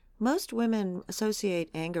most women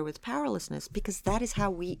associate anger with powerlessness because that is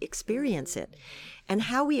how we experience it. And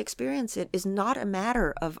how we experience it is not a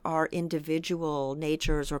matter of our individual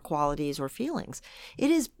natures or qualities or feelings.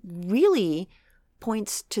 It is really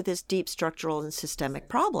points to this deep structural and systemic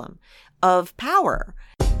problem of power.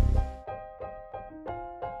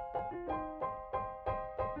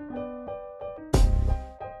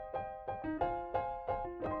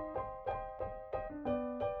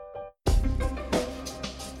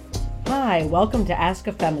 Hi, welcome to Ask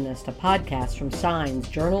a Feminist, a podcast from Signs,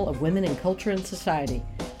 Journal of Women in Culture and Society.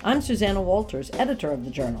 I'm Susanna Walters, editor of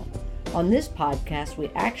the journal. On this podcast, we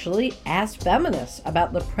actually ask feminists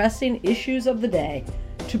about the pressing issues of the day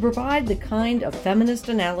to provide the kind of feminist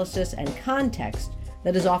analysis and context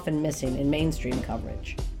that is often missing in mainstream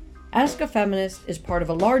coverage. Ask a Feminist is part of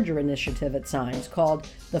a larger initiative at Signs called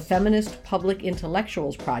the Feminist Public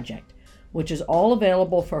Intellectuals Project, which is all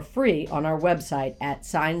available for free on our website at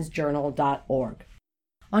signsjournal.org.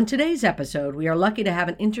 On today's episode, we are lucky to have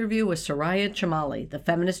an interview with Soraya Chemaly, the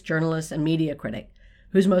feminist journalist and media critic,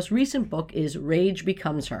 whose most recent book is Rage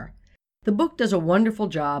Becomes Her. The book does a wonderful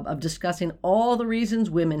job of discussing all the reasons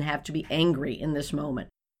women have to be angry in this moment,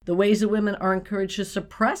 the ways that women are encouraged to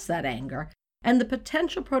suppress that anger, and the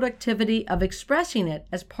potential productivity of expressing it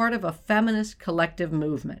as part of a feminist collective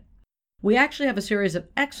movement. We actually have a series of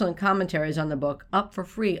excellent commentaries on the book up for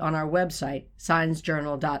free on our website,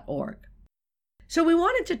 signsjournal.org. So we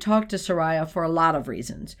wanted to talk to Soraya for a lot of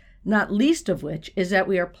reasons, not least of which is that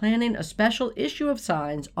we are planning a special issue of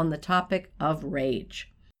Signs on the topic of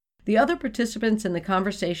rage. The other participants in the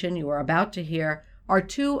conversation you are about to hear are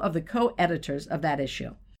two of the co-editors of that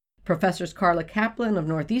issue, Professors Carla Kaplan of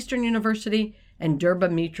Northeastern University and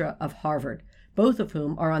Durba Mitra of Harvard, both of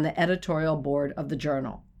whom are on the editorial board of the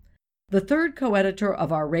journal. The third co-editor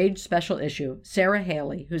of our Rage special issue, Sarah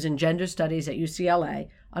Haley, who's in gender studies at UCLA,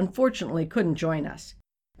 unfortunately couldn't join us.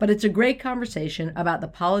 But it's a great conversation about the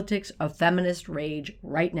politics of feminist rage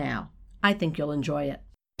right now. I think you'll enjoy it.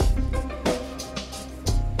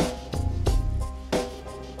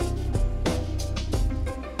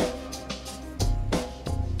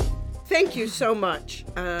 Thank you so much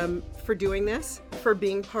for doing this, for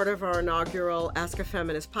being part of our inaugural Ask a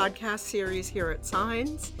Feminist podcast series here at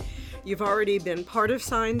Signs. You've already been part of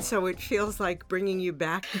Signs, so it feels like bringing you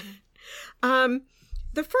back.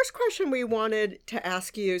 The first question we wanted to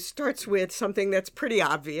ask you starts with something that's pretty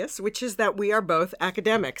obvious, which is that we are both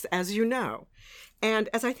academics, as you know. And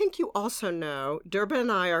as I think you also know, Durba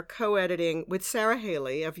and I are co-editing with Sarah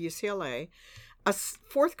Haley of UCLA a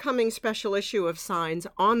forthcoming special issue of Signs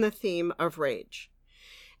on the theme of rage.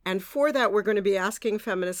 And for that, we're going to be asking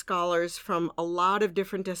feminist scholars from a lot of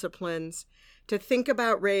different disciplines to think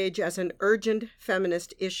about rage as an urgent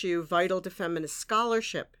feminist issue vital to feminist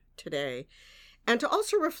scholarship today, and to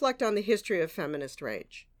also reflect on the history of feminist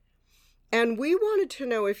rage. And we wanted to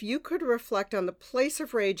know if you could reflect on the place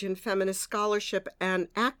of rage in feminist scholarship and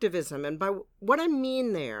activism. And by what I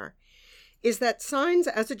mean there is that Signs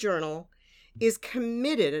as a journal is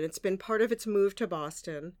committed, and it's been part of its move to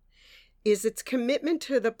Boston, is its commitment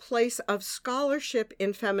to the place of scholarship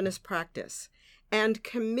in feminist practice, and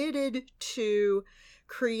committed to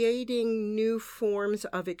creating new forms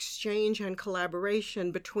of exchange and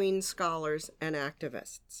collaboration between scholars and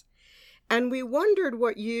activists. And we wondered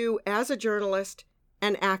what you, as a journalist,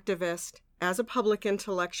 an activist, as a public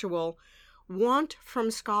intellectual, want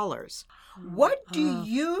from scholars. What do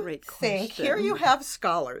you think? Here you have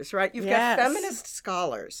scholars, right? You've got feminist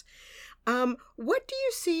scholars. What do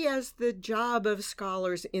you see as the job of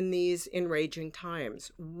scholars in these enraging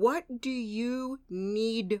times? What do you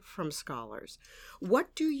need from scholars?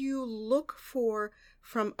 What do you look for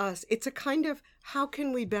from us? It's a kind of how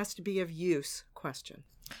can we best be of use question.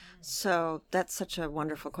 So that's such a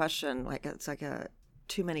wonderful question. It's like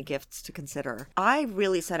too many gifts to consider. I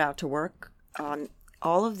really set out to work on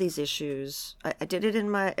all of these issues. I did it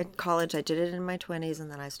in college, I did it in my 20s, and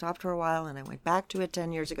then I stopped for a while, and I went back to it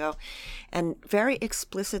 10 years ago. And very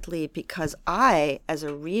explicitly because I, as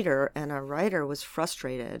a reader and a writer, was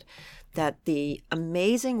frustrated that the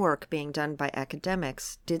amazing work being done by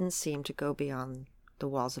academics didn't seem to go beyond the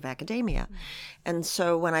walls of academia. And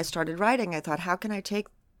so when I started writing, I thought, how can I take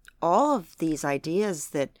all of these ideas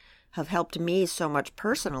that have helped me so much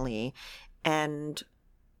personally and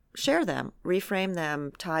share them, reframe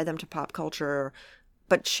them, tie them to pop culture,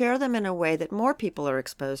 but share them in a way that more people are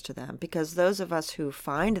exposed to them. Because those of us who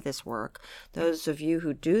find this work, those of you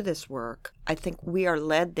who do this work, I think we are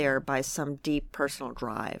led there by some deep personal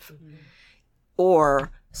drive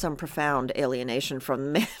or some profound alienation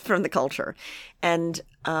from the culture. And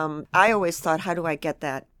I always thought, how do I get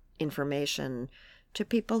that information to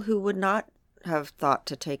people who would not have thought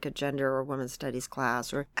to take a gender or women's studies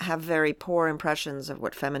class or have very poor impressions of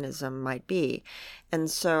what feminism might be.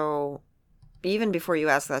 And so even before you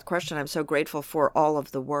ask that question, I'm so grateful for all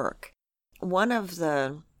of the work. One of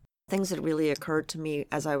the things that really occurred to me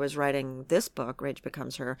as I was writing this book, Rage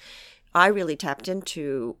Becomes Her, I really tapped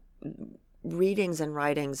into readings and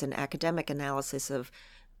writings and academic analysis of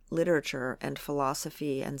literature and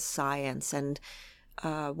philosophy and science. And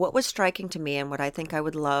what was striking to me and what I think I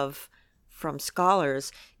would love from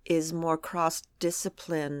scholars is more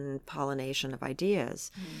cross-discipline pollination of ideas.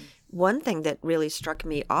 One thing that really struck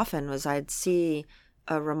me often was I'd see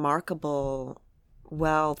a remarkable,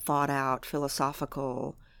 well-thought-out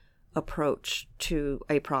philosophical approach to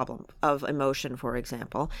a problem of emotion, for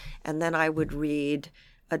example, and then I would read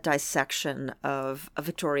a dissection of a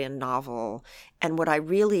Victorian novel, and what I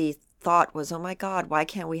really thought was, oh my God, why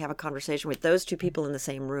can't we have a conversation with those two people in the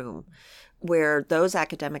same room, where those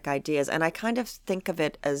academic ideas, and I kind of think of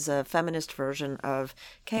it as a feminist version of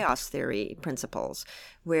chaos theory principles,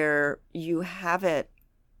 where you have a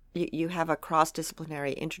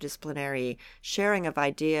cross-disciplinary, interdisciplinary sharing of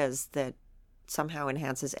ideas that somehow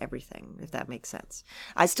enhances everything, if that makes sense.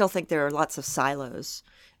 I still think there are lots of silos,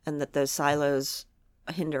 and that those silos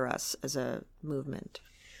hinder us as a movement.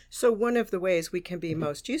 So one of the ways we can be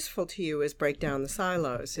most useful to you is break down the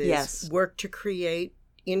silos, is work to create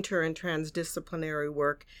inter and transdisciplinary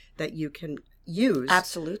work that you can use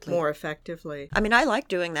absolutely more effectively. I mean, I like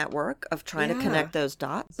doing that work of trying to connect those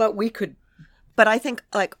dots. But we could. But I think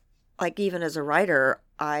like even as a writer,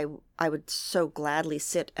 I would so gladly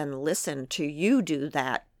sit and listen to you do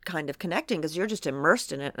that kind of connecting, because you're just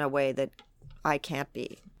immersed in it in a way that I can't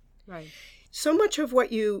be. Right. So much of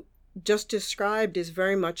what you just described is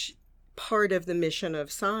very much part of the mission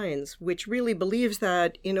of Signs, which really believes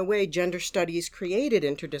that, in a way, gender studies created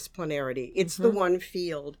interdisciplinarity. It's the one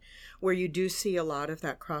field where you do see a lot of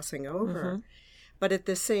that crossing over. But at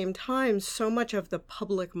the same time, so much of the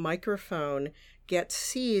public microphone gets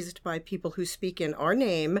seized by people who speak in our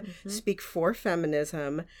name, speak for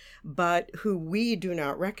feminism, but who we do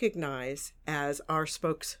not recognize as our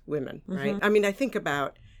spokeswomen, right? I mean, I think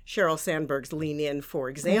about Sheryl Sandberg's Lean In, for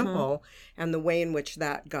example, and the way in which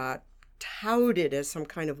that got touted as some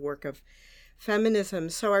kind of work of feminism.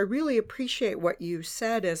 So I really appreciate what you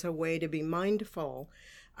said as a way to be mindful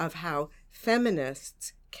of how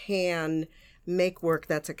feminists can make work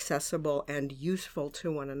that's accessible and useful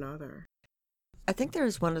to one another. I think there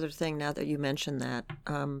is one other thing now that you mentioned that,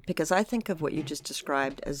 because I think of what you just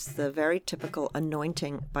described as the very typical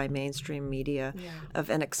anointing by mainstream media of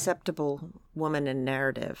an acceptable woman in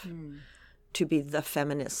narrative to be the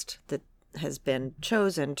feminist that has been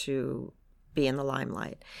chosen to be in the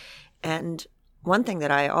limelight. And one thing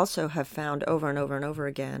that I also have found over and over and over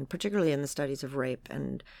again, particularly in the studies of rape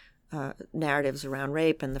and narratives around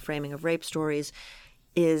rape and the framing of rape stories,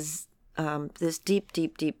 is this deep,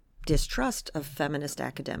 deep, deep distrust of feminist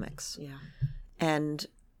academics. And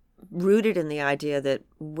rooted in the idea that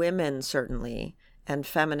women certainly and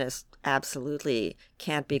feminists absolutely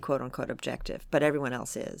can't be quote unquote objective, but everyone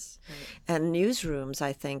else is. And newsrooms,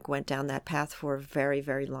 I think, went down that path for a very,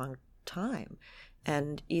 very long time.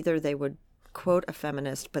 And either they would quote a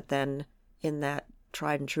feminist, but then in that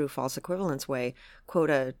tried and true false equivalence way,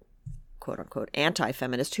 quote a quote unquote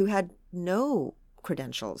anti-feminist who had no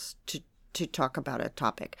credentials to talk about a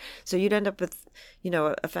topic. So you'd end up with,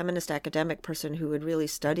 a feminist academic person who had really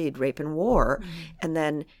studied rape and war, and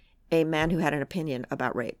then a man who had an opinion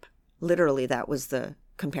about rape. Literally, that was the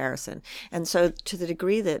comparison. And so to the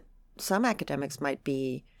degree that some academics might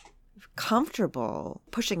be comfortable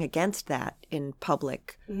pushing against that in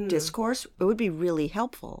public discourse, it would be really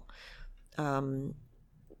helpful,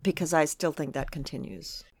 because I still think that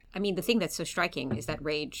continues. I mean, the thing that's so striking is that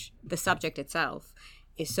rage, the subject itself,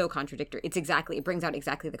 is so contradictory. It brings out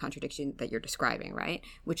exactly the contradiction that you're describing, right?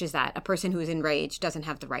 Which is that a person who is enraged doesn't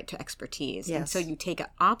have the right to expertise. And so you take an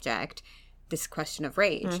object, this question of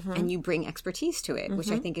rage, and you bring expertise to it,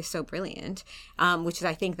 which I think is so brilliant, which is,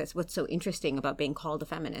 I think, that's what's so interesting about being called a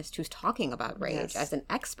feminist who's talking about rage as an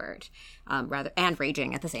expert, and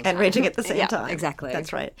raging at the same time. And raging at the same time. Exactly.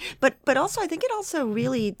 That's right. But also, I think it also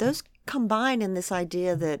really, those combine in this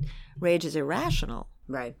idea that rage is irrational.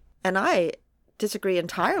 Right. And I disagree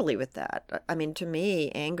entirely with that. I mean, to me,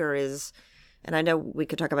 anger is, and I know we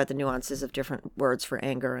could talk about the nuances of different words for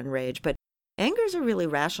anger and rage, but anger is a really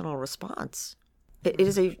rational response. It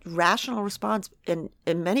is a rational response, and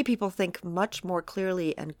many people think much more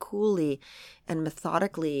clearly and coolly and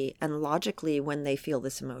methodically and logically when they feel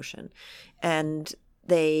this emotion. And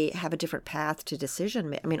they have a different path to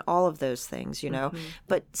decision. I mean, all of those things,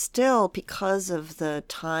 but still, because of the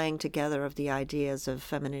tying together of the ideas of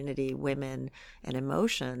femininity, women, and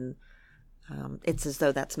emotion, it's as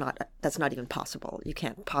though that's not even possible. You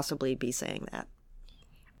can't possibly be saying that.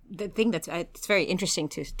 The thing it's very interesting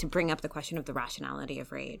to bring up the question of the rationality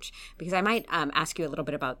of rage, because I might ask you a little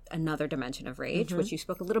bit about another dimension of rage, which you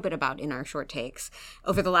spoke a little bit about in our short takes.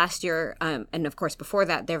 Over the last year, and of course before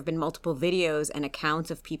that, there have been multiple videos and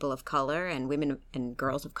accounts of people of color and women and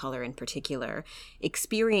girls of color in particular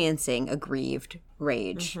experiencing aggrieved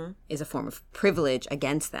rage is a form of privilege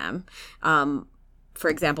against them. For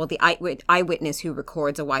example, the eyewitness who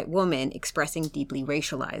records a white woman expressing deeply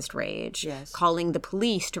racialized rage, calling the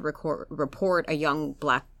police to report a young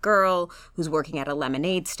black girl who's working at a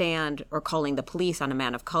lemonade stand, or calling the police on a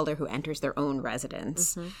man of color who enters their own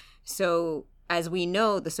residence. So, as we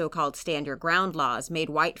know, the so-called Stand Your Ground laws made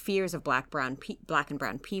white fears of black and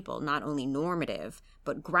brown people not only normative,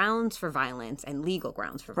 but grounds for violence and legal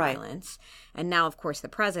grounds for violence. And now, of course, the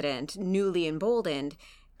president, newly emboldened,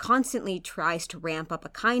 constantly tries to ramp up a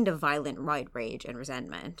kind of violent white rage and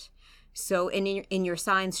resentment. So in your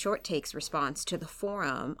Signs short takes response to the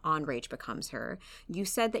forum on Rage Becomes Her, you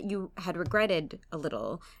said that you had regretted a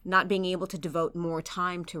little not being able to devote more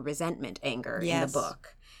time to resentment anger in the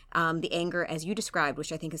book. The anger, as you described,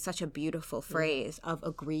 which I think is such a beautiful phrase, of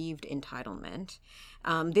aggrieved entitlement.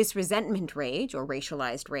 This resentment rage, or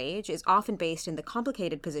racialized rage, is often based in the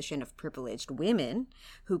complicated position of privileged women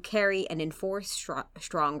who carry and enforce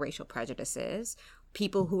strong racial prejudices,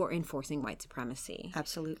 people who are enforcing white supremacy.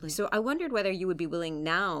 Absolutely. So I wondered whether you would be willing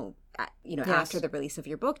now, after the release of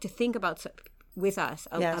your book, to think about with us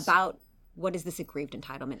about what does this aggrieved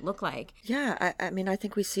entitlement look like? Yeah, I mean, I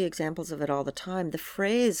think we see examples of it all the time. The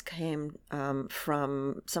phrase came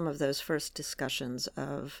from some of those first discussions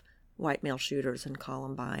of white male shooters in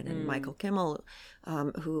Columbine, and Michael Kimmel,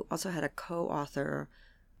 who also had a co-author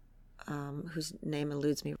whose name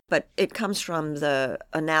eludes me. But it comes from the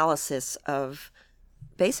analysis of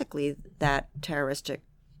basically that terroristic,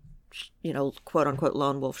 quote unquote,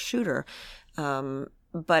 lone wolf shooter,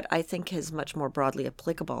 but I think is much more broadly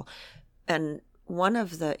applicable. And one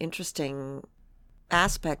of the interesting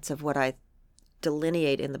aspects of what I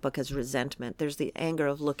delineate in the book as resentment, there's the anger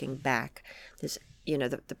of looking back, this,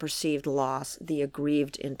 the perceived loss, the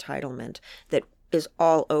aggrieved entitlement that is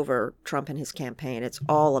all over Trump and his campaign. It's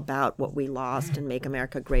all about what we lost and make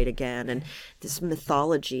America great again. And this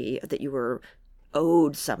mythology that you were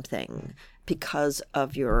owed something because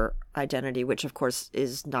of your identity, which of course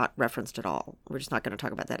is not referenced at all. We're just not going to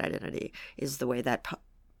talk about that identity, is the way that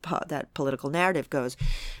that political narrative goes.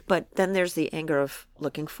 But then there's the anger of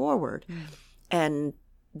looking forward. And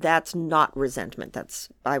that's not resentment. That's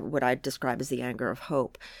what I describe as the anger of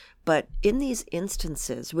hope. But in these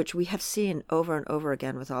instances, which we have seen over and over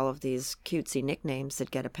again with all of these cutesy nicknames that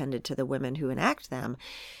get appended to the women who enact them,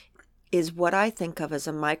 is what I think of as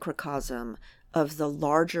a microcosm of the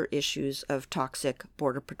larger issues of toxic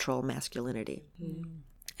Border Patrol masculinity.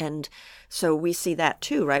 And so we see that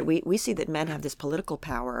too, right? We see that men have this political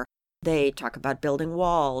power. They talk about building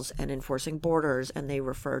walls and enforcing borders, and they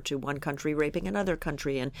refer to one country raping another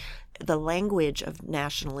country. And the language of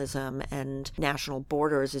nationalism and national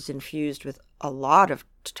borders is infused with a lot of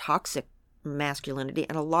toxic masculinity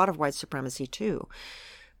and a lot of white supremacy too.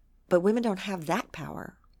 But women don't have that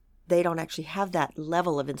power. They don't actually have that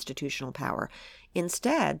level of institutional power.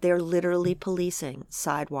 Instead, they're literally policing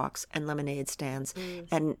sidewalks and lemonade stands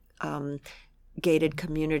and gated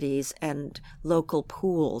communities and local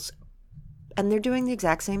pools. And they're doing the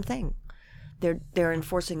exact same thing. They're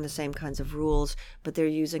enforcing the same kinds of rules, but they're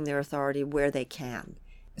using their authority where they can.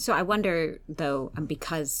 So I wonder, though,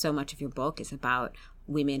 because so much of your book is about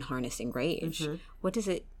women harnessing rage, what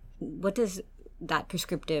does that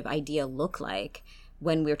prescriptive idea look like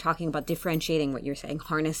when we're talking about differentiating what you're saying,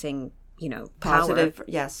 harnessing, Positive, power,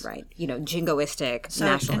 yes. Right, jingoistic, so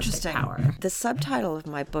nationalistic power. The subtitle of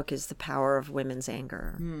my book is The Power of Women's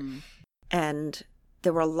Anger. And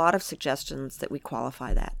there were a lot of suggestions that we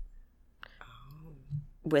qualify that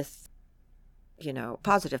with,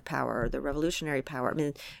 positive power, the revolutionary power. I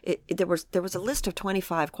mean, there was a list of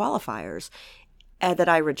 25 qualifiers that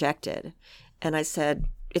I rejected. And I said,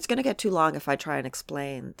 it's going to get too long if I try and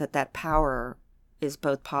explain that power is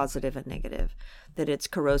both positive and negative, that it's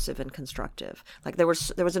corrosive and constructive. Like there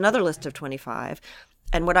was another list of 25.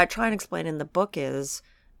 And what I try and explain in the book is,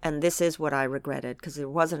 and this is what I regretted because there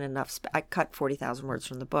wasn't enough, I cut 40,000 words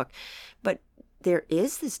from the book, but there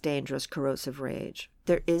is this dangerous corrosive rage.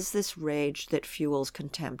 There is this rage that fuels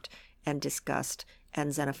contempt and disgust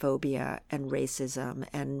and xenophobia and racism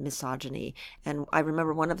and misogyny. And I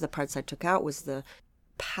remember one of the parts I took out was the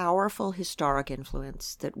powerful historic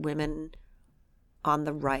influence that women on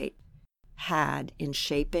the right had in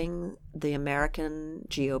shaping the American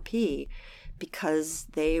GOP, because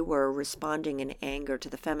they were responding in anger to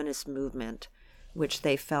the feminist movement, which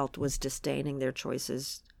they felt was disdaining their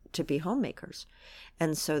choices to be homemakers.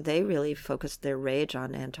 And so they really focused their rage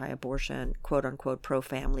on anti-abortion, quote-unquote,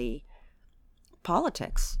 pro-family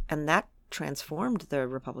politics. And that transformed the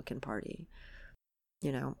Republican Party,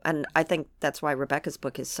 you know. And I think that's why Rebecca's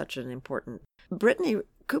book is such an important... Brittany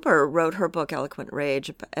Cooper wrote her book, Eloquent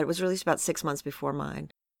Rage. It was released about 6 months before mine.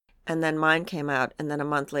 And then mine came out. And then a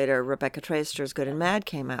month later, Rebecca Traister's Good and Mad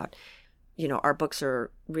came out. You know, our books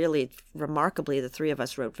are really, remarkably, the three of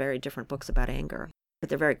us wrote very different books about anger. But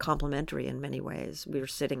they're very complementary in many ways. We were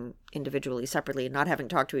sitting individually, separately, not having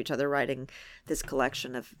talked to each other, writing this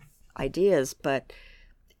collection of ideas. But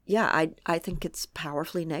yeah, I think it's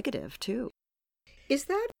powerfully negative, too. Is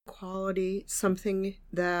that quality something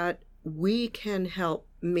that we can help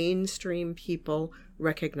mainstream people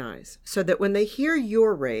recognize, so that when they hear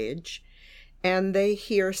your rage and they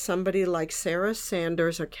hear somebody like Sarah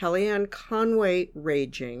Sanders or Kellyanne Conway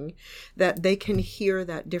raging, that they can hear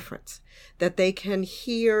that difference, that they can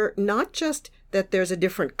hear not just that there's a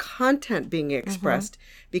different content being expressed,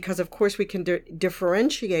 because of course we can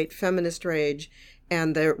differentiate feminist rage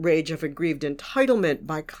and the rage of aggrieved entitlement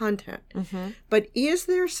by content. But is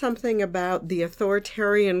there something about the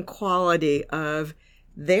authoritarian quality of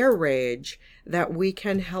their rage that we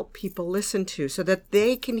can help people listen to, so that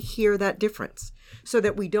they can hear that difference, so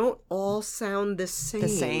that we don't all sound the same? The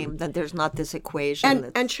same, that there's not this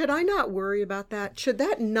equation. And should I not worry about that? Should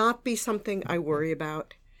that not be something I worry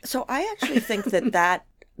about? So I actually think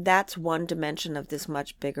that's one dimension of this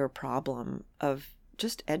much bigger problem of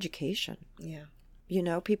just education. Yeah. You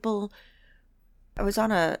know, people, I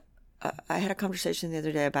had a conversation the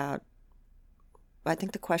other day about, I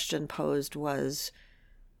think the question posed was,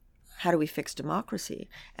 how do we fix democracy?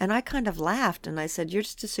 And I kind of laughed and I said, you're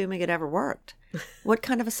just assuming it ever worked. What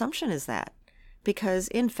kind of assumption is that? Because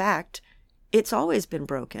in fact, it's always been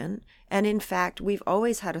broken. And in fact, we've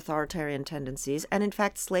always had authoritarian tendencies. And in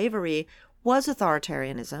fact, slavery was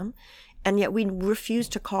authoritarianism. And yet we refuse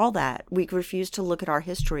to call that. We refuse to look at our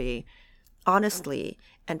history honestly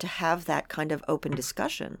and to have that kind of open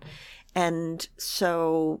discussion. And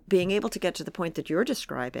so being able to get to the point that you're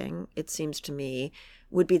describing, it seems to me,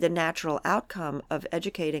 would be the natural outcome of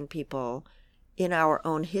educating people in our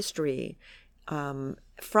own history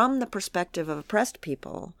from the perspective of oppressed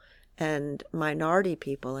people and minority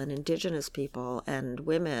people and indigenous people and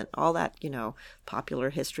women, all that, you know, popular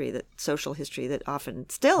history, that social history that often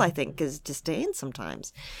still, I think, is disdained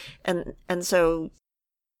sometimes. And so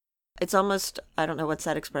it's almost, I don't know, what's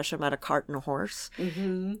that expression about a cart and a horse?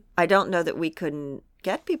 I don't know that we couldn't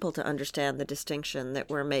get people to understand the distinction that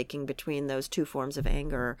we're making between those two forms of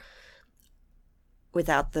anger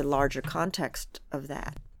without the larger context of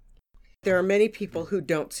that. There are many people who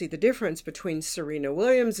don't see the difference between Serena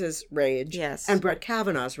Williams's rage and Brett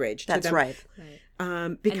Kavanaugh's rage. That's right.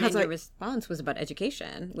 Because your response was about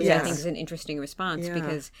education, which I think is an interesting response,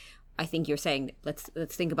 because I think you're saying, let's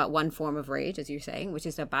think about one form of rage, as you're saying, which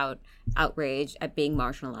is about outrage at being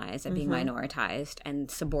marginalized, at being minoritized and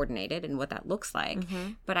subordinated, and what that looks like.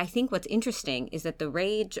 But I think what's interesting is that the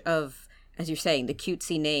rage of, as you're saying, the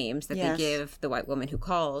cutesy names that they give the white woman who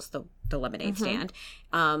calls the lemonade stand,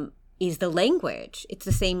 is the language. It's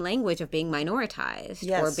the same language of being minoritized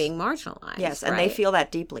or being marginalized. Yes, and they feel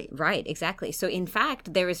that deeply. Right, exactly. So in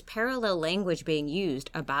fact, there is parallel language being used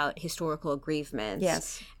about historical aggrievements.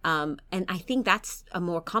 Yes. And I think that's a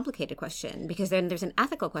more complicated question, because then there's an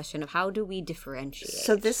ethical question of how do we differentiate?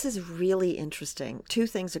 So this is really interesting. Two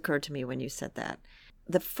things occurred to me when you said that.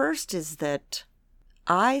 The first is that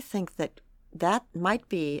I think that might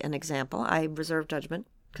be an example. I reserve judgment,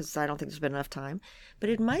 because I don't think there's been enough time, but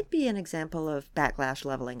it might be an example of backlash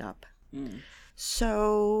leveling up.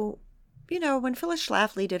 So, you know, when Phyllis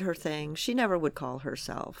Schlafly did her thing, she never would call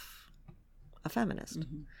herself a feminist.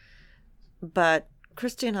 But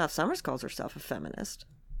Christine Hoff Sommers calls herself a feminist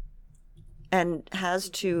and has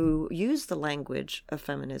to use the language of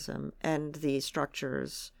feminism and the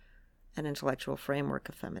structures and intellectual framework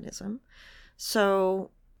of feminism.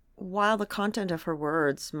 So while the content of her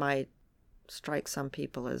words might strike some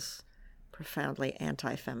people as profoundly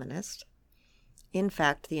anti-feminist, in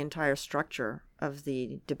fact, the entire structure of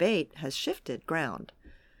the debate has shifted ground.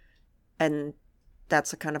 And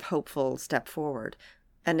that's a kind of hopeful step forward.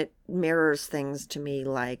 And it mirrors things to me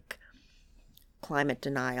like climate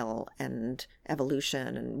denial and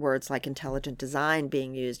evolution and words like intelligent design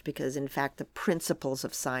being used, because in fact the principles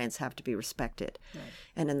of science have to be respected. Right.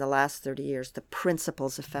 And in the last 30 years, the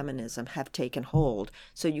principles of feminism have taken hold,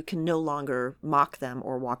 so you can no longer mock them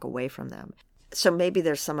or walk away from them. So maybe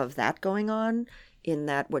there's some of that going on in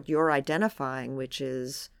that what you're identifying, which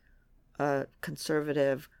is a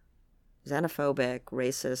conservative, xenophobic,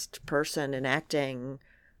 racist person enacting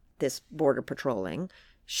this border patrolling,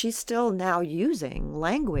 she's still now using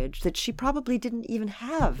language that she probably didn't even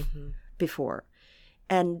have before.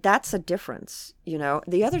 And that's a difference, you know.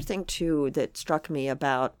 The other thing, too, that struck me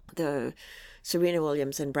about the Serena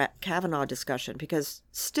Williams and Brett Kavanaugh discussion, because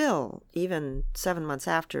still, even 7 months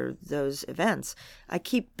after those events, I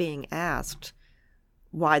keep being asked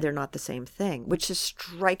why they're not the same thing, which is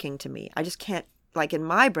striking to me. I just can't, like in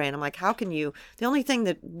my brain, I'm like, how can you, the only thing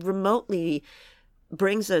that remotely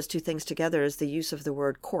brings those two things together is the use of the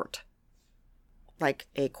word court. Like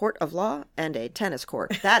a court of law and a tennis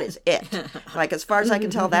court. That is it. Like, as far as I can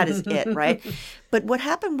tell, that is it, right? But what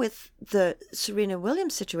happened with the Serena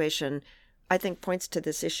Williams situation, I think, points to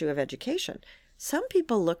this issue of education. Some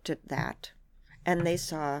people looked at that and they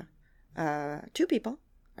saw two people,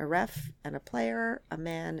 a ref and a player, a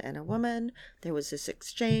man and a woman. There was this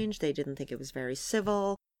exchange. They didn't think it was very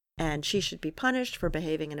civil, and she should be punished for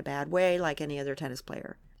behaving in a bad way like any other tennis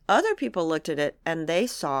player. Other people looked at it and they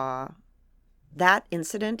saw that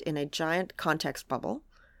incident in a giant context bubble,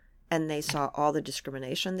 and they saw all the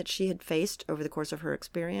discrimination that she had faced over the course of her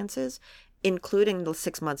experiences, including the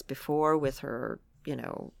 6 months before with her, you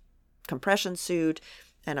know, compression suit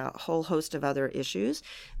and a whole host of other issues.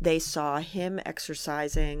 They saw him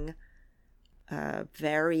exercising a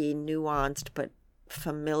very nuanced but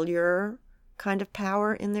familiar kind of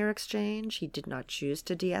power in their exchange. He did not choose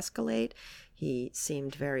to de-escalate. He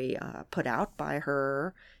seemed very put out by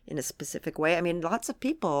her in a specific way. I mean, lots of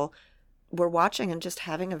people were watching and just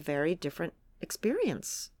having a very different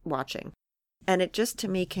experience watching. And it just, to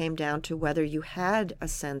me, came down to whether you had a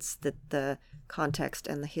sense that the context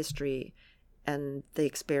and the history and the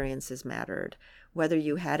experiences mattered, whether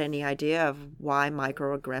you had any idea of why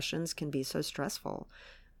microaggressions can be so stressful,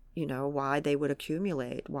 you know, why they would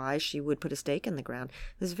accumulate, why she would put a stake in the ground.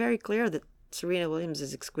 It's very clear that Serena Williams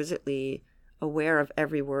is exquisitely aware of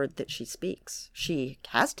every word that she speaks. She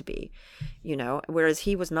has to be, you know, whereas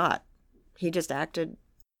he was not. He just acted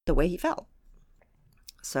the way he felt.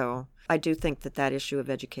 So I do think that that issue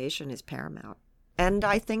of education is paramount. And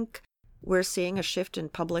I think we're seeing a shift in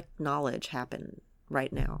public knowledge happen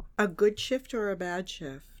right now. A good shift or a bad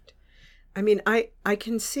shift? I mean, I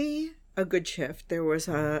can see a good shift. There was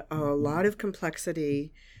a lot of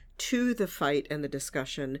complexity to the fight and the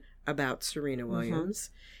discussion about Serena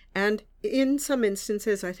Williams. And in some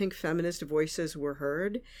instances, I think feminist voices were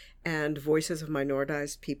heard and voices of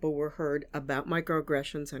minoritized people were heard about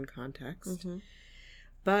microaggressions and context.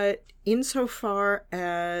 But insofar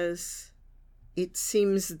as it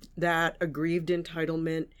seems that aggrieved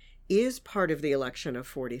entitlement is part of the election of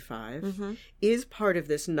 45, is part of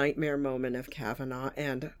this nightmare moment of Kavanaugh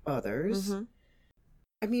and others.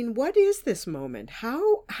 I mean, what is this moment?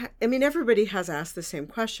 How, I mean, everybody has asked the same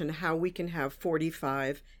question, how we can have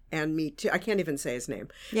 45 and Me Too. I can't even say his name.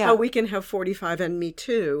 Yeah. How we can have 45 and Me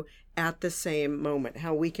Too at the same moment.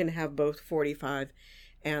 How we can have both 45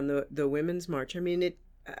 and the Women's March. I mean,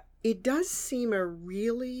 it does seem a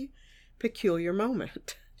really peculiar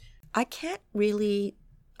moment.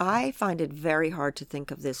 I find it very hard to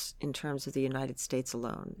think of this in terms of the United States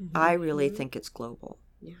alone. I really think it's global.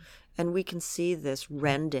 Yeah. And we can see this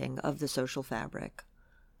rending of the social fabric.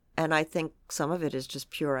 And I think some of it is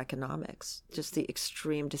just pure economics, just the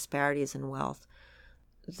extreme disparities in wealth,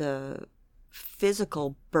 the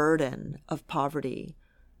physical burden of poverty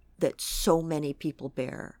that so many people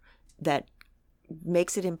bear that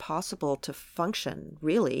makes it impossible to function,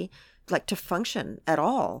 really, like to function at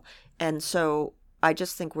all. And so I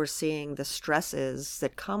just think we're seeing the stresses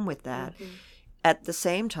that come with that at the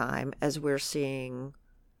same time as we're seeing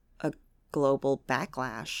a global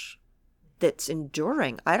backlash that's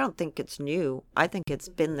enduring. I don't think it's new. I think it's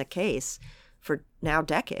been the case for now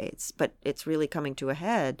decades, but it's really coming to a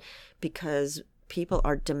head because people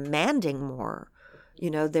are demanding more.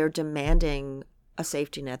 You know, they're demanding a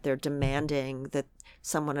safety net. They're demanding that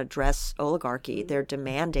someone address oligarchy. They're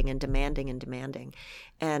demanding and demanding and demanding.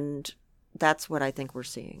 And that's what I think we're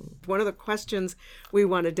seeing. One of the questions we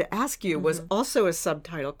wanted to ask you was also a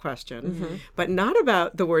subtitle question, but not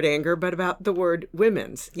about the word anger, but about the word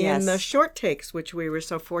women's. Yes. In the short takes, which we were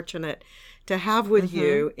so fortunate to have with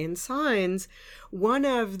you in Signs. One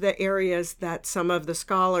of the areas that some of the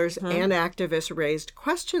scholars and activists raised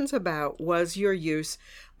questions about was your use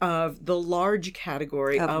of the large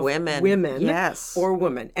category of women yes, or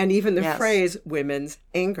woman, and even the yes, phrase women's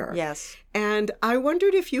anger. yes. And I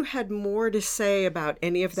wondered if you had more to say about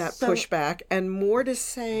any of that pushback and more to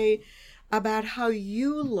say about how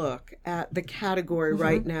you look at the category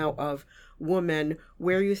right now of woman,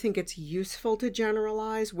 where you think it's useful to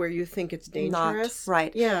generalize, where you think it's dangerous. Not,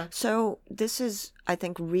 right. Yeah. So this is, I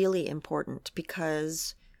think, really important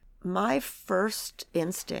because my first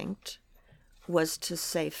instinct was to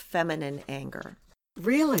say feminine anger.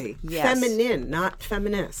 Really? Yes. Feminine, not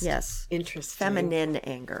feminist. Yes. Interesting. Feminine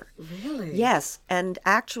anger. Really? Yes. And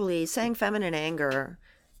actually saying feminine anger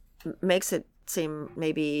makes it seem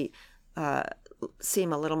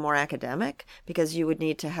a little more academic, because you would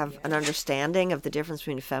need to have an understanding of the difference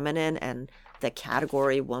between feminine and the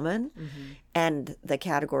category woman and the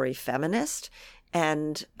category feminist.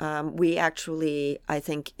 And we actually, I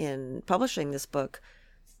think, in publishing this book,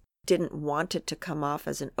 didn't want it to come off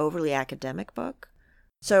as an overly academic book.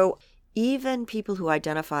 So even people who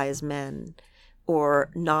identify as men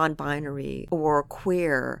or non-binary or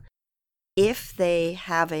queer, if they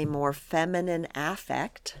have a more feminine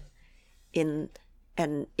affect and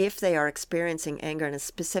if they are experiencing anger in a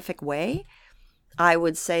specific way, I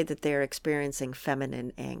would say that they're experiencing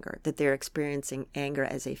feminine anger, that they're experiencing anger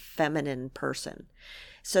as a feminine person.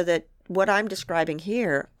 So that what I'm describing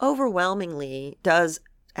here overwhelmingly does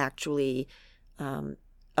actually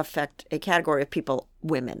affect a category of people,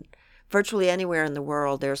 women. Virtually anywhere in the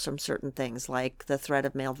world, there are some certain things, like the threat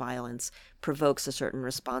of male violence provokes a certain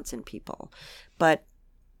response in people. But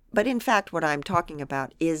in fact, what I'm talking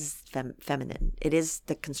about is feminine. It is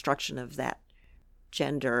the construction of that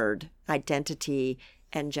gendered identity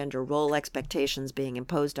and gender role expectations being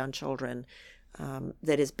imposed on children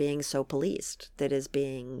that is being so policed, that is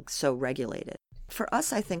being so regulated. For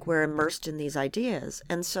us, I think we're immersed in these ideas.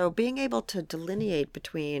 And so being able to delineate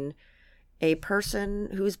between a person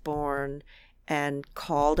who's born and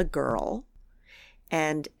called a girl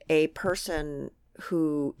and a person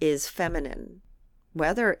who is feminine,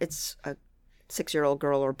 whether it's a 6-year-old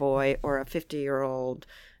girl or boy or a 50-year-old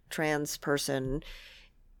trans person,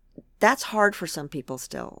 that's hard for some people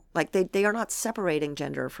still. Like they are not separating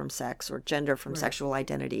gender from sex or gender from sexual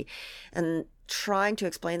identity. And trying to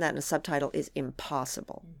explain that in a subtitle is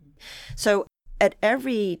impossible. So at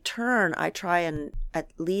every turn, I try and, at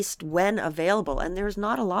least when available, and there's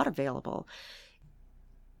not a lot available,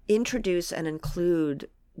 introduce and include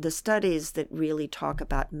the studies that really talk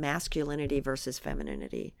about masculinity versus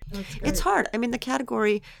femininity. It's hard. I mean, the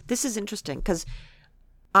category, this is interesting because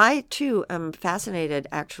I too am fascinated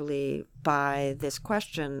actually by this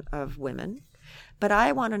question of women, but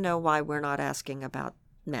I want to know why we're not asking about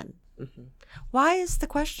men. Why is the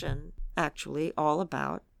question actually all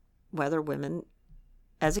about whether women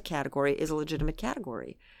as a category is a legitimate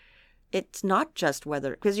category? It's not just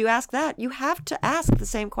whether, because you ask that, you have to ask the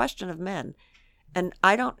same question of men. And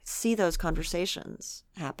I don't see those conversations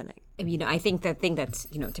happening. I think the thing that's,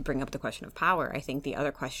 to bring up the question of power, I think the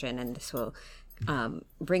other question, and this will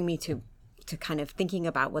bring me to kind of thinking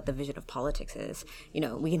about what the vision of politics is.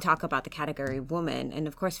 We can talk about the category woman, and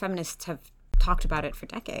of course feminists have talked about it for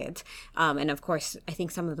decades. And of course, I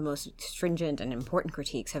think some of the most stringent and important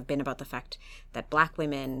critiques have been about the fact that Black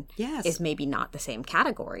women is maybe not the same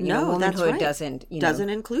category. No, that's right. doesn't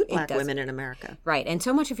include Black women in America. Right. And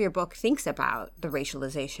so much of your book thinks about the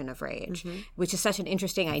racialization of rage, which is such an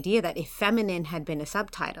interesting idea that if feminine had been a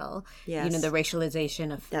subtitle, the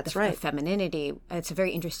racialization of of femininity, it's a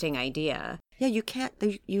very interesting idea. Yeah,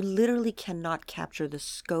 you literally cannot capture the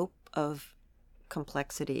scope of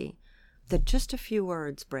complexity that just a few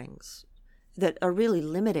words brings, that are really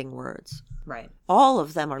limiting words. Right. All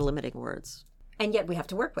of them are limiting words. And yet we have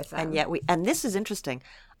to work with them. And this is interesting.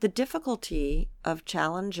 The difficulty of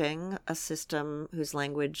challenging a system whose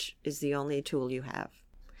language is the only tool you have.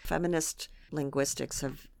 Feminist linguistics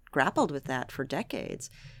have grappled with that for decades.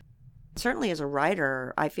 Certainly as a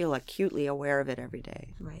writer, I feel acutely aware of it every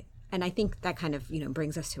day. Right. And I think that kind of,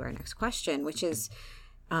 brings us to our next question, which is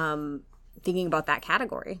thinking about that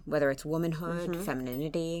category, whether it's womanhood,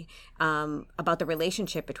 femininity, about the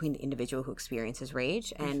relationship between the individual who experiences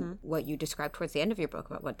rage and what you described towards the end of your book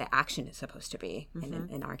about what the action is supposed to be,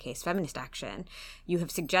 in our case, feminist action. You have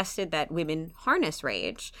suggested that women harness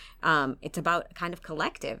rage. It's about kind of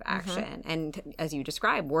collective action. And as you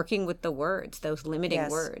describe, working with the words, those limiting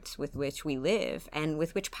words with which we live and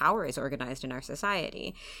with which power is organized in our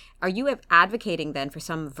society. Are you advocating then for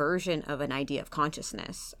some version of an idea of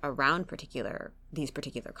consciousness around protection these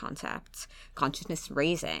particular concepts, consciousness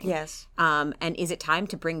raising. Yes. And is it time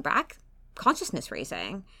to bring back consciousness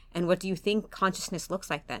raising? And what do you think consciousness looks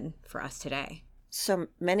like then for us today? So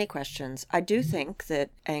many questions. I do think that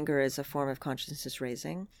anger is a form of consciousness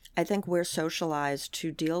raising. I think we're socialized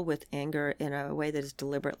to deal with anger in a way that is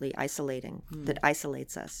deliberately isolating, that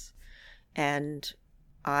isolates us. And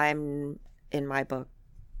I'm, in my book,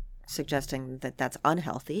 suggesting that that's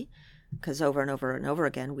unhealthy, because over and over and over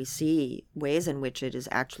again, we see ways in which it is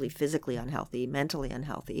actually physically unhealthy, mentally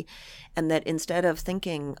unhealthy, and that instead of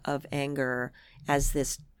thinking of anger as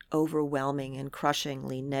this overwhelming and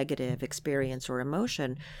crushingly negative experience or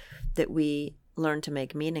emotion, that we learn to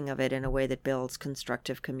make meaning of it in a way that builds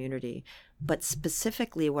constructive community. But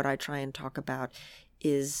specifically what I try and talk about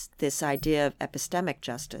is this idea of epistemic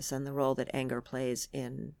justice and the role that anger plays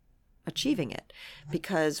in achieving it.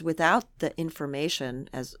 Because without the information,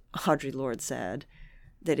 as Audre Lorde said,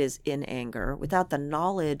 that is in anger, without the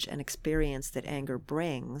knowledge and experience that anger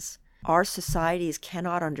brings, our societies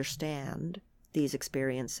cannot understand these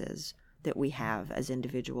experiences that we have as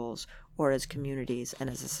individuals or as communities and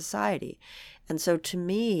as a society. And so to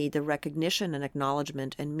me, the recognition and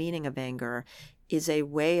acknowledgement and meaning of anger is a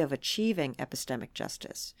way of achieving epistemic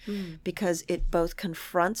justice, because it both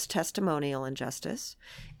confronts testimonial injustice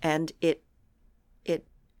and it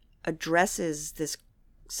addresses this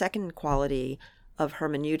second quality of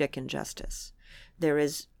hermeneutic injustice. There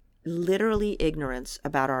is literally ignorance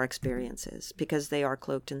about our experiences because they are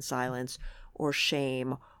cloaked in silence or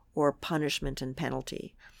shame or punishment and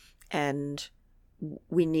penalty. And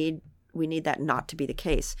we need that not to be the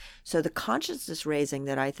case. So the consciousness raising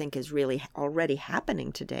that I think is really already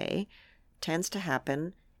happening today tends to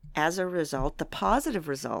happen as a result, the positive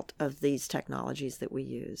result of these technologies that we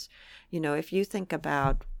use. You know, if you think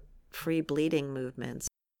about free bleeding movements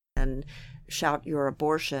and shout your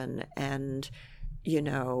abortion and, you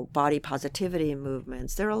know, body positivity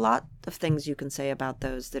movements, there are a lot of things you can say about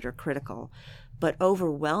those that are critical, but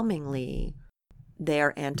overwhelmingly they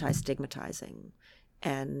are anti-stigmatizing.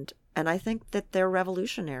 And I think that they're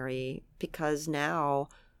revolutionary because now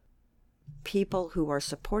people who are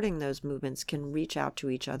supporting those movements can reach out to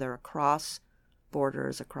each other across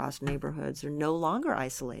borders, across neighborhoods. They're no longer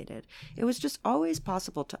isolated. It was just always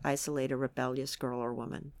possible to isolate a rebellious girl or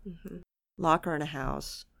woman. Mm-hmm. Lock her in a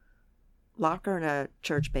house, lock her in a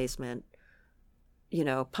church basement, you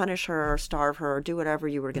know, punish her, starve her, do whatever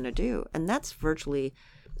you were going to do. And that's virtually,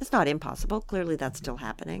 it's not impossible. Clearly that's still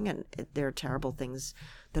happening. And there are terrible things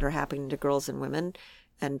that are happening to girls and women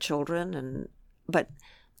and children. But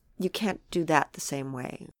you can't do that the same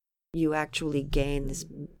way. You actually gain this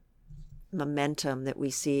momentum that we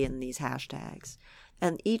see in these hashtags.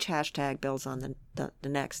 And each hashtag builds on the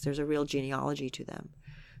next. There's a real genealogy to them.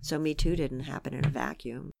 So Me Too didn't happen in a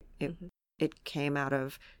vacuum. It came out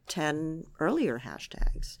of 10 earlier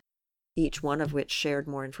hashtags, each one of which shared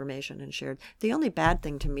more information and shared. The only bad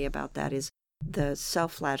thing to me about that is the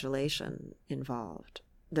self-flagellation involved,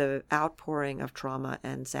 the outpouring of trauma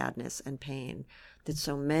and sadness and pain that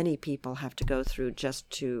so many people have to go through just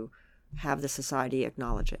to have the society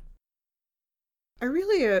acknowledge it. I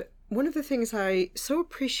really, one of the things I so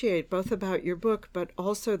appreciate both about your book, but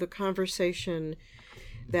also the conversation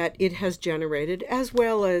that it has generated, as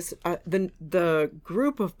well as the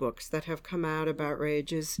group of books that have come out about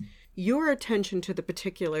rage, is your attention to the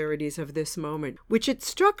particularities of this moment, which it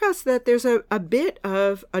struck us that there's a bit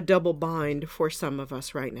of a double bind for some of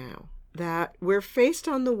us right now, that we're faced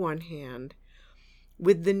on the one hand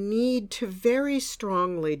with the need to very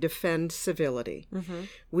strongly defend civility. Mm-hmm.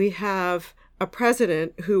 We have a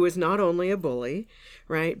president who is not only a bully,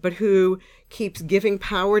 right, but who keeps giving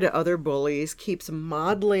power to other bullies, keeps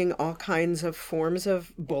modeling all kinds of forms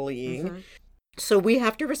of bullying. Mm-hmm. So we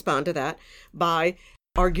have to respond to that by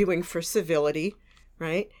arguing for civility,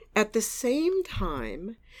 right? At the same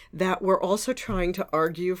time that we're also trying to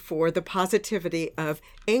argue for the positivity of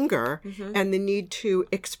anger and the need to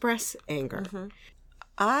express anger. Mm-hmm.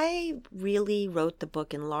 I really wrote the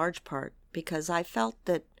book in large part because I felt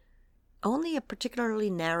that only a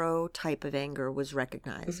particularly narrow type of anger was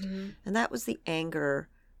recognized. Mm-hmm. And that was the anger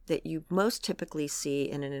that you most typically see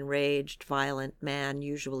in an enraged, violent man,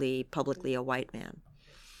 usually publicly a white man.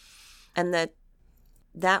 And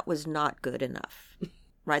that was not good enough,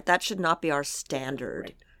 right? That should not be our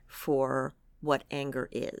standard for what anger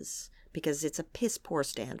is, because it's a piss-poor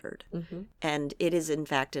standard. Mm-hmm. And it is, in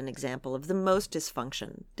fact, an example of the most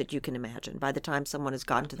dysfunction that you can imagine by the time someone has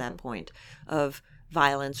gotten to that point of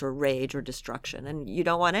violence or rage or destruction. And you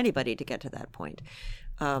don't want anybody to get to that point.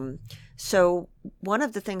 So one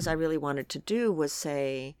of the things I really wanted to do was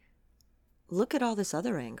say, look at all this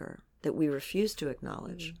other anger. that we refuse to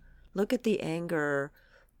acknowledge. Look at the anger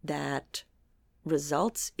that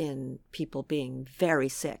results in people being very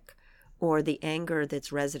sick, or the anger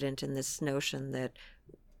that's resident in this notion that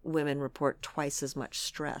women report twice as much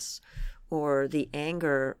stress, or the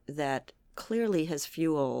anger that clearly has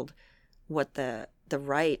fueled what the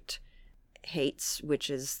right hates, which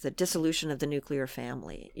is the dissolution of the nuclear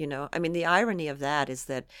family. I mean, the irony of that is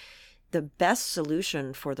that the best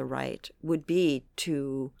solution for the right would be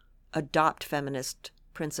to adopt feminist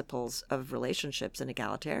principles of relationships and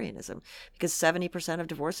egalitarianism, because 70% of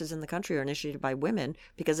divorces in the country are initiated by women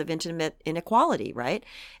because of intimate inequality, right?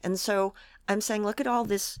 And so I'm saying, look at all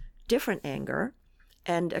this different anger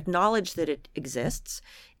and acknowledge that it exists,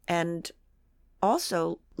 and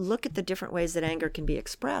also look at the different ways that anger can be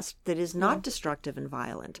expressed that is not destructive and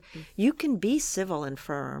violent. You can be civil and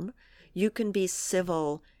firm. You can be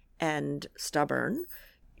civil and stubborn.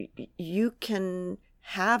 You can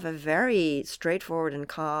have a very straightforward and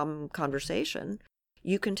calm conversation.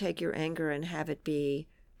 You can take your anger and have it be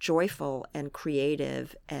joyful and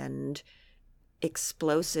creative and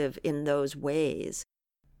explosive in those ways.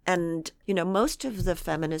 And, most of the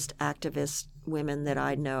feminist activist women that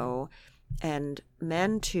I know, and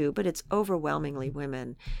men too, but it's overwhelmingly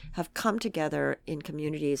women, have come together in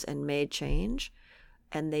communities and made change.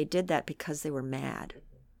 And they did that because they were mad.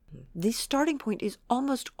 The starting point is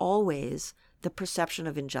almost always the perception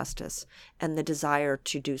of injustice and the desire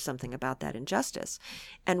to do something about that injustice.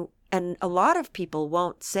 And a lot of people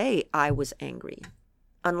won't say, I was angry,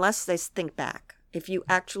 unless they think back. If you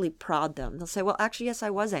actually prod them, they'll say, well, actually, yes, I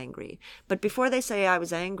was angry. But before they say I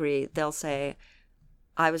was angry, they'll say,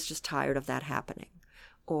 I was just tired of that happening,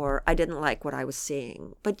 or I didn't like what I was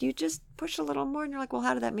seeing. But you just push a little more and you're like, well,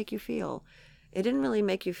 how did that make you feel? It didn't really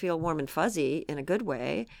make you feel warm and fuzzy in a good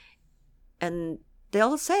way. And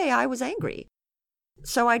they'll say, I was angry.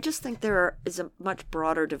 So I just think there is a much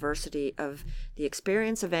broader diversity of the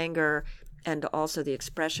experience of anger and also the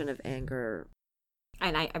expression of anger.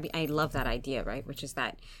 And I love that idea, right? Which is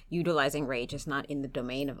that utilizing rage is not in the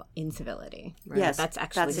domain of incivility. Right? Yes, that's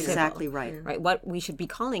actually civil, exactly right. Right. What we should be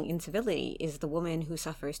calling incivility is the woman who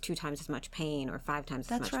suffers 2 times as much pain or 5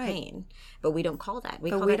 times as much pain. But we don't call that. We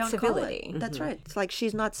call it civility. That's right. It's like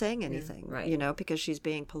she's not saying anything, right. Because she's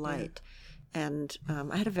being polite. Yeah. And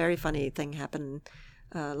I had a very funny thing happen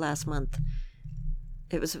last month.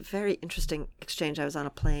 It was a very interesting exchange. I was on a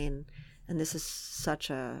plane, and this is such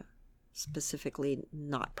a specifically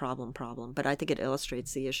not problem, but I think it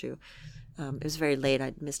illustrates the issue. It was very late.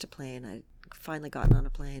 I'd missed a plane. I'd finally gotten on a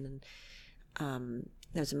plane, and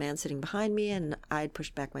there was a man sitting behind me, and I'd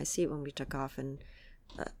pushed back my seat when we took off, and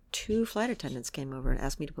 2 flight attendants came over and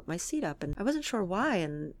asked me to put my seat up, and I wasn't sure why,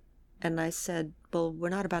 and I said, well, we're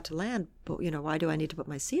not about to land, but, why do I need to put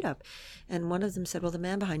my seat up? And one of them said, well, the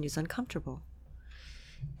man behind you is uncomfortable.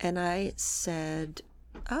 And I said,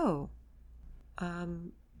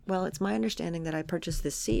 well, it's my understanding that I purchased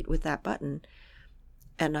this seat with that button,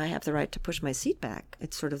 and I have the right to push my seat back.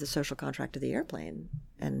 It's sort of the social contract of the airplane,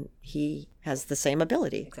 and he has the same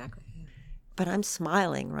ability. Exactly. But I'm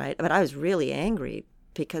smiling, right? But I was really angry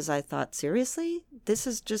because I thought, seriously? This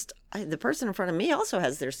is just, the person in front of me also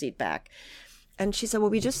has their seat back. And she said, well,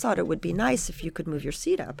 we just thought it would be nice if you could move your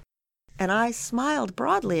seat up. And I smiled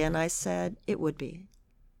broadly, and I said, it would be.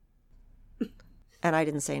 And I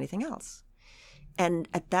didn't say anything else. And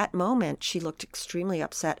at that moment, she looked extremely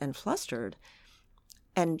upset and flustered.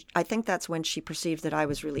 And I think that's when she perceived that I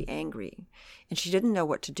was really angry. And she didn't know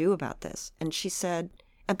what to do about this. And she said,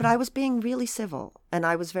 but I was being really civil. And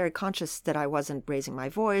I was very conscious that I wasn't raising my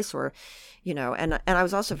voice or, and I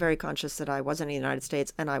was also very conscious that I wasn't in the United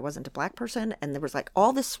States and I wasn't a Black person. And there was like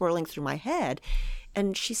all this swirling through my head.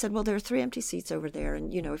 And she said, well, there are 3 empty seats over there.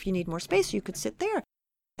 And, if you need more space, you could sit there.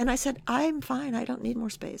 And I said, I'm fine. I don't need more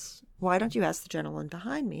space. Why don't you ask the gentleman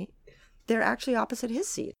behind me? They're actually opposite his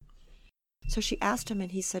seat. So she asked him,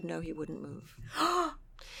 and he said no, he wouldn't move.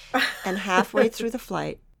 And halfway through the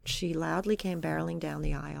flight, she loudly came barreling down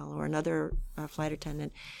the aisle, or another flight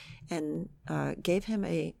attendant, and gave him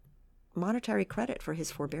a monetary credit for his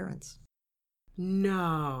forbearance.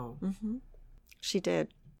 No. Mm-hmm. She did.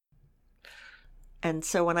 And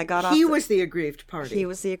so when I got off... He was the aggrieved party. He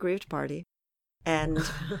was the aggrieved party. And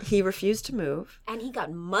he refused to move. And he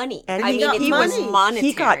got money. And he was monetary.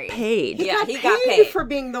 He got paid. He got paid for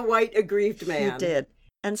being the white aggrieved man. He did.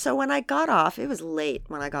 And so when I got off, it was late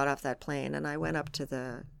when I got off that plane, and I went up to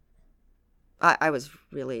the I was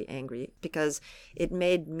really angry because it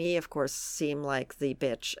made me, of course, seem like the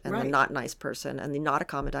bitch and the not nice person and the not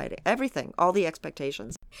accommodating, everything, all the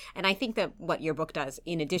expectations. And I think that what your book does,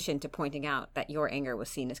 in addition to pointing out that your anger was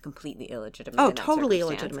seen as completely illegitimate. Oh, in that totally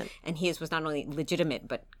circumstance, illegitimate. And his was not only legitimate,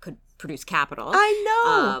 but could produce capital. I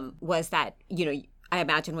know. Was that, I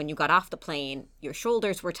imagine when you got off the plane, your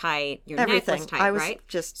shoulders were tight, your Everything. neck was tight, I was right?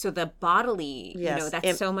 just- So the bodily, Yes.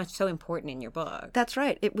 that's so important in your book. That's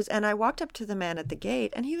right. It was, and I walked up to the man at the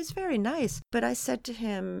gate, and he was very nice. But I said to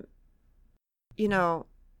him,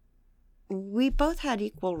 we both had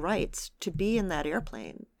equal rights to be in that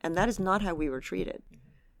airplane, and that is not how we were treated.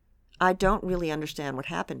 I don't really understand what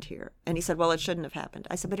happened here. And he said, well, it shouldn't have happened.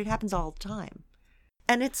 I said, but it happens all the time.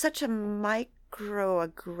 And it's such a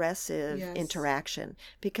microaggressive interaction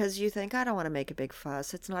because you think, I don't want to make a big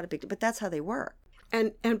fuss. It's not a big deal. But that's how they work.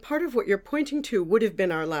 And part of what you're pointing to would have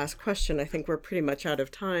been our last question. I think we're pretty much out of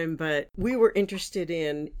time, but we were interested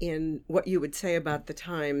in what you would say about the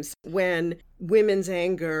times when women's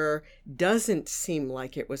anger doesn't seem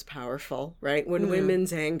like it was powerful, right? When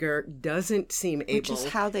women's anger doesn't seem able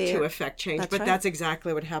to affect change. But that's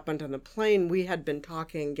exactly what happened on the plane. We had been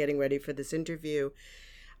talking, getting ready for this interview,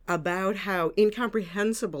 about how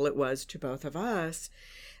incomprehensible it was to both of us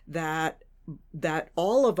that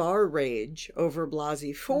all of our rage over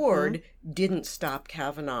Blasey Ford didn't stop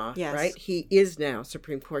Kavanaugh, right? He is now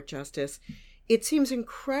Supreme Court Justice. It seems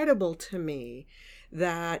incredible to me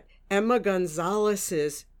that Emma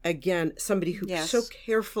Gonzalez's, again, somebody who so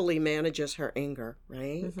carefully manages her anger,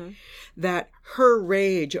 right? That her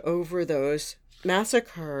rage over those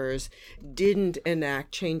massacres didn't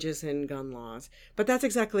enact changes in gun laws. But that's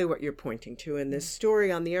exactly what you're pointing to in this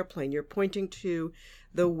story on the airplane. You're pointing to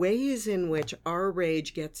the ways in which our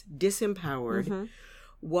rage gets disempowered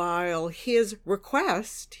while his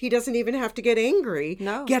request, he doesn't even have to get angry,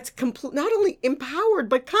 gets not only empowered,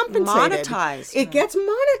 but compensated. Monetized. It gets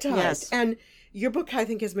monetized. Yes. And your book, I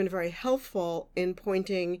think, has been very helpful in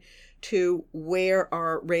pointing to where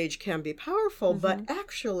our rage can be powerful, but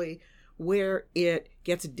actually where it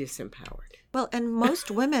gets disempowered. Well, and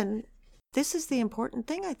most women, this is the important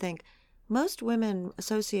thing, I think. Most women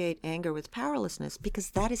associate anger with powerlessness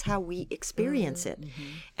because that is how we experience it.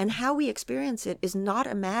 And how we experience it is not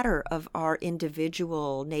a matter of our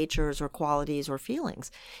individual natures or qualities or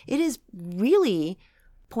feelings. It is really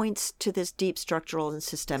points to this deep structural and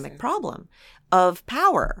systemic problem of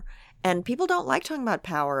power. And people don't like talking about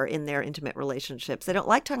power in their intimate relationships. They don't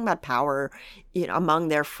like talking about power, among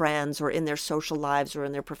their friends or in their social lives or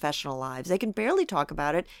in their professional lives. They can barely talk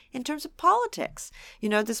about it in terms of politics.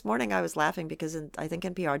 This morning I was laughing because I think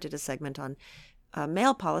NPR did a segment on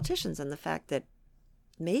male politicians and the fact that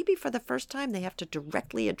maybe for the first time they have to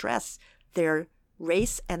directly address their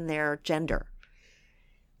race and their gender.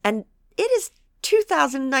 And it is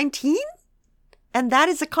 2019, and that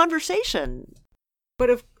is a conversation.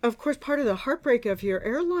 But of course, part of the heartbreak of your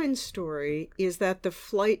airline story is that the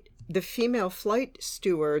female flight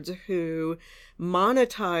stewards who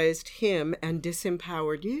monetized him and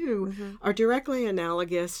disempowered you are directly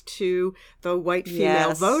analogous to the white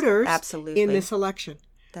female voters in this election.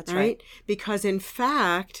 That's right. Because in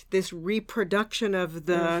fact, this reproduction of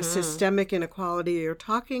the systemic inequality you're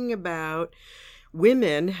talking about,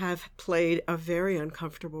 women have played a very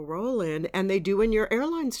uncomfortable role in, and they do in your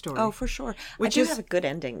airline story. Oh, for sure. Which I do have a good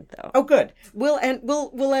ending, though. Oh, good. We'll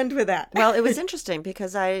end with that. Well, it was interesting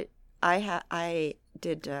because I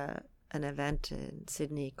did an event in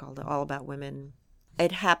Sydney called All About Women.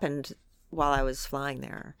 It happened while I was flying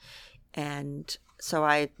there, and so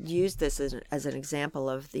I used this as an example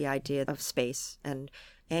of the idea of space and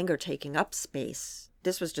anger taking up space.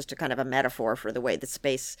 This was just a kind of a metaphor for the way that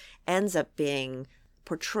space ends up being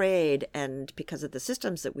portrayed, and because of the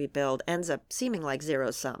systems that we build, ends up seeming like zero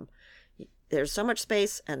sum. There's so much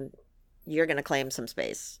space, and you're going to claim some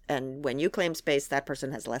space. And when you claim space, that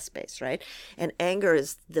person has less space, right? And anger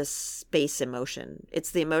is the space emotion. It's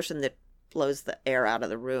the emotion that blows the air out of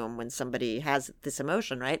the room when somebody has this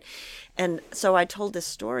emotion, right? And so I told this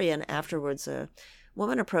story, and afterwards a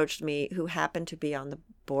woman approached me who happened to be on the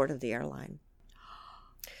board of the airline.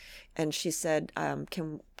 And she said,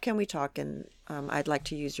 can we talk? And I'd like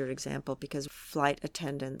to use your example because flight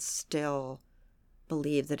attendants still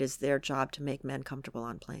believe that it's their job to make men comfortable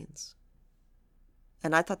on planes.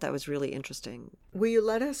 And I thought that was really interesting. Will you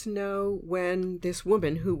let us know when this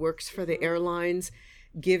woman who works for the airlines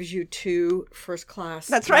gives you 2 first-class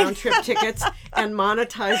That's right. round-trip tickets and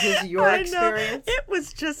monetizes your I know. experience. It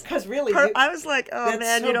was just 'Cause really, I was like, oh that's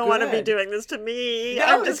man, so you don't want to be good. doing this to me. No,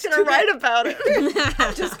 I'm just it's going to too write bad. about it.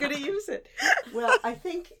 I'm just going to use it. Well, I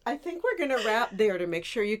think we're going to wrap there to make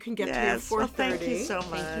sure you can get Yes. to your Well, 4:30. thank you so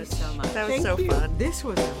much. Thank you so much. That was Thank so you. fun. This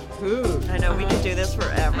was a hoot. I know we could do this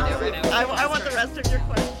forever. I know. I want the rest of your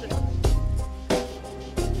questions.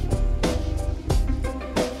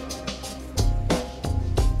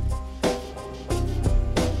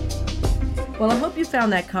 Well, I hope you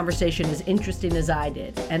found that conversation as interesting as I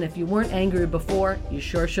did. And if you weren't angry before, you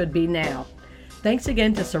sure should be now. Thanks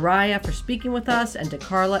again to Soraya for speaking with us and to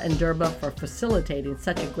Carla and Durba for facilitating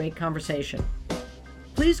such a great conversation.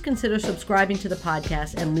 Please consider subscribing to the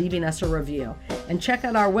podcast and leaving us a review. And check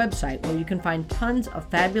out our website where you can find tons of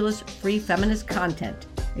fabulous free feminist content,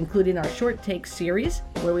 including our Short Take series,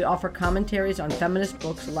 where we offer commentaries on feminist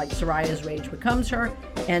books like Soraya's Rage Becomes Her,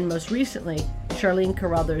 and most recently, Charlene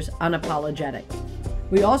Carruthers' Unapologetic.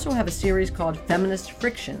 We also have a series called Feminist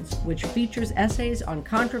Frictions, which features essays on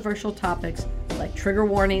controversial topics like trigger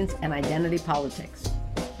warnings and identity politics.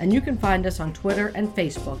 And you can find us on Twitter and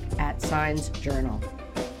Facebook at Signs Journal.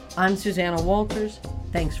 I'm Susanna Walters.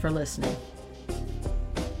 Thanks for listening.